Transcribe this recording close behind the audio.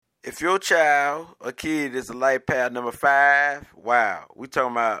if your child or kid is a life path number 5, wow, we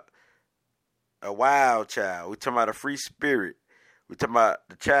talking about a wild child. We talking about a free spirit. We talking about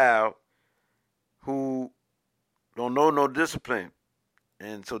the child who don't know no discipline,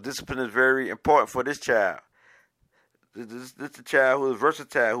 and so discipline is very important for this child. This is a child who is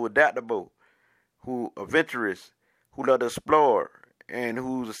versatile, who adaptable, who adventurous, who love to explore, and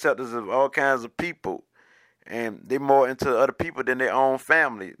who's acceptance of all kinds of people. And they more into other people than their own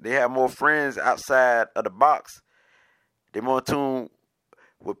family. They have more friends outside of the box. They more in tune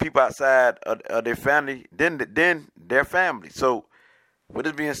with people outside of their family than their family. So, with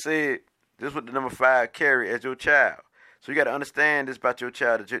this being said, this is what the number 5 carry as your child. So you got to understand this about your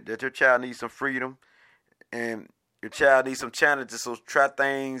child, that your child needs some freedom, and your child needs some challenges. So try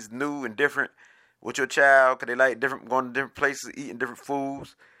things new and different with your child, because they like going to different places, eating different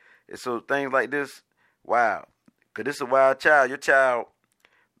foods. And so things like this, wow. Because this is a wild child. Your child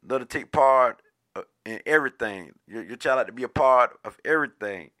love to take part in everything. Your child like to be a part of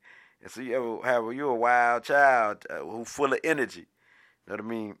everything. And so you're a wild child who's full of energy. You know what I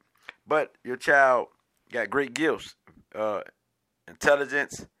mean? But your child got great gifts,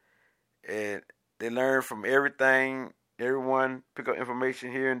 intelligence, and they learn from everything, everyone, pick up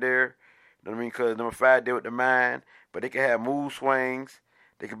information here and there. You know what I mean? Because number 5 deal with the mind, but they can have mood swings.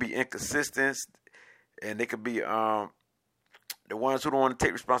 They can be inconsistent, and they could be the ones who don't want to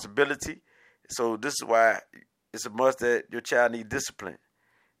take responsibility. So this is why it's a must that your child need discipline.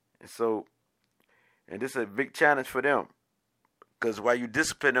 And this is a big challenge for them, because while you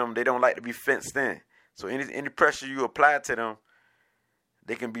discipline them, they don't like to be fenced in. So any pressure you apply to them,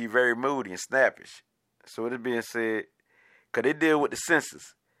 they can be very moody and snappish. So with it being said, because they deal with the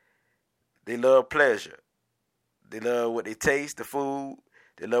senses. They love pleasure. They love what they taste, the food.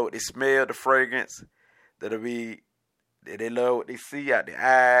 They love what they smell, the fragrance. They love what they see out their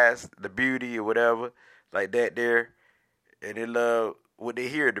eyes, the beauty or whatever, like that there. And they love what they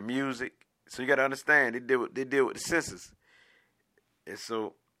hear, the music. So you got to understand, they deal with the senses.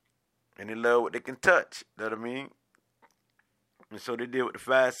 And they love what they can touch. You know what I mean? And so they deal with the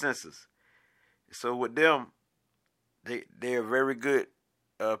 5 senses. So with them, they are very good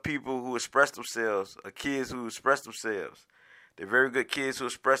people who express themselves, kids who express themselves. They're very good kids who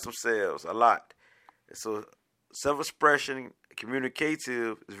express themselves a lot. And so self-expression,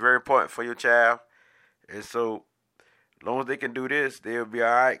 communicative is very important for your child. And so as long as they can do this, they'll be all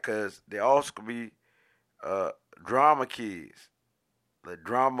right, because they also can be drama kids, like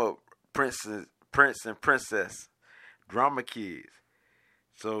drama prince and princess, drama kids.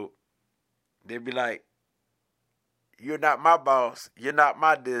 So they'll be like, you're not my boss, you're not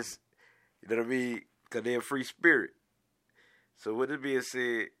my this, you know what I mean? Because they're a free spirit. So with it being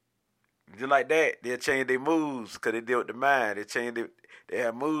said, just like that, they'll change their moods because they deal with the mind. They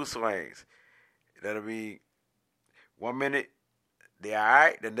have mood swings. You know what I mean? 1 minute, they're all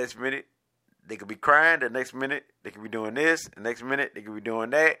right. The next minute, they could be crying. The next minute, they could be doing this. The next minute, they could be doing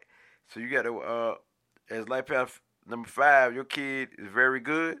that. So you got to, as life path number 5, your kid is very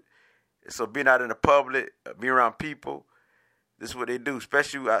good. So being out in the public, being around people, this is what they do,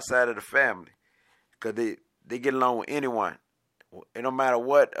 especially outside of the family, because they get along with anyone. It no matter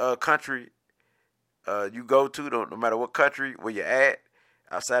what country you go to, no matter what country where you're at,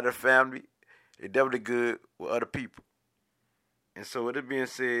 outside of the family, they're definitely good with other people. And so with it being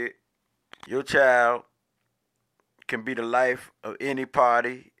said, your child can be the life of any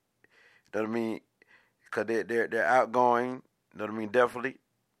party. You know what I mean? Because they're outgoing. You know what I mean? Definitely.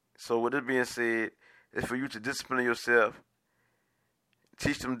 So with it being said, it's for you to discipline yourself,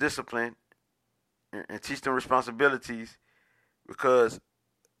 teach them discipline, and teach them responsibilities, because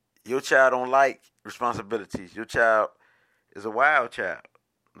your child don't like responsibilities. Your child is a wild child.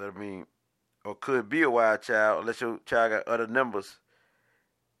 You know what I mean? Or could be a wild child, unless your child got other numbers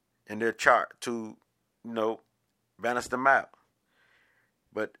in their chart to, balance them out.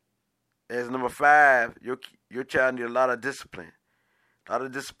 But as number 5, your child needs a lot of discipline. A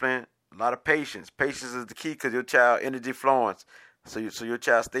lot of patience. Patience is the key, because your child energy flowing. So your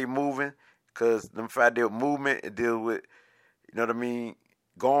child stay moving, because number 5 deal with movement. It deals with,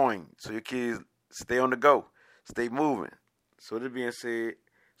 going. So your kids stay on the go, stay moving. So this being said,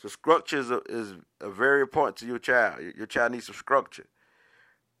 so structure is very important to your child. Your child needs some structure.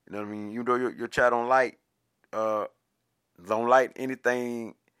 You know what I mean? You know your child don't like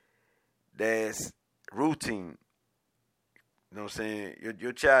anything that's routine. You know what I'm saying?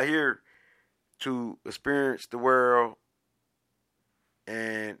 Your child here to experience the world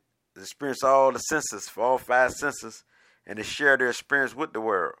and experience all the senses, for all 5 senses, and to share their experience with the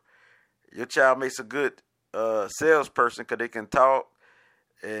world. Your child makes a good salesperson, because they can talk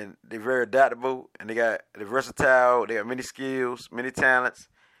and they're very adaptable, and they're versatile. They got many skills, many talents,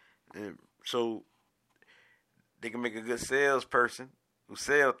 and so they can make a good salesperson who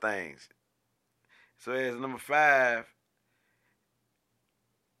sell things. So as number 5,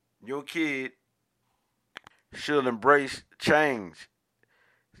 your kid should embrace change.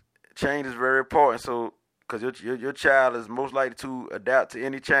 Change is very important. So because your child is most likely to adapt to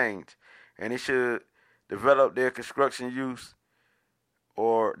any change, and they should develop their construction use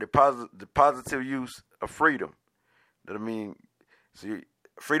or the positive use of freedom. You know what I mean? So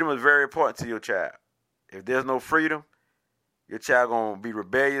freedom is very important to your child. If there's no freedom, your child gonna be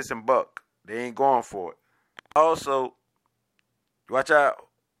rebellious and buck. They ain't going for it. Also, watch out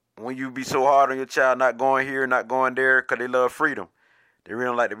when you be so hard on your child not going here, not going there, because they love freedom. They really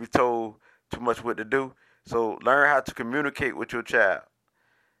don't like to be told too much what to do. So learn how to communicate with your child,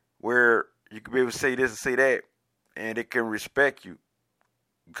 where you can be able to say this and say that, and they can respect you.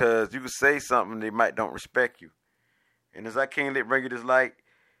 Because you can say something, they might don't respect you. And as I can't let bring you this light,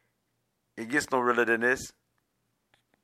 it gets no realer than this.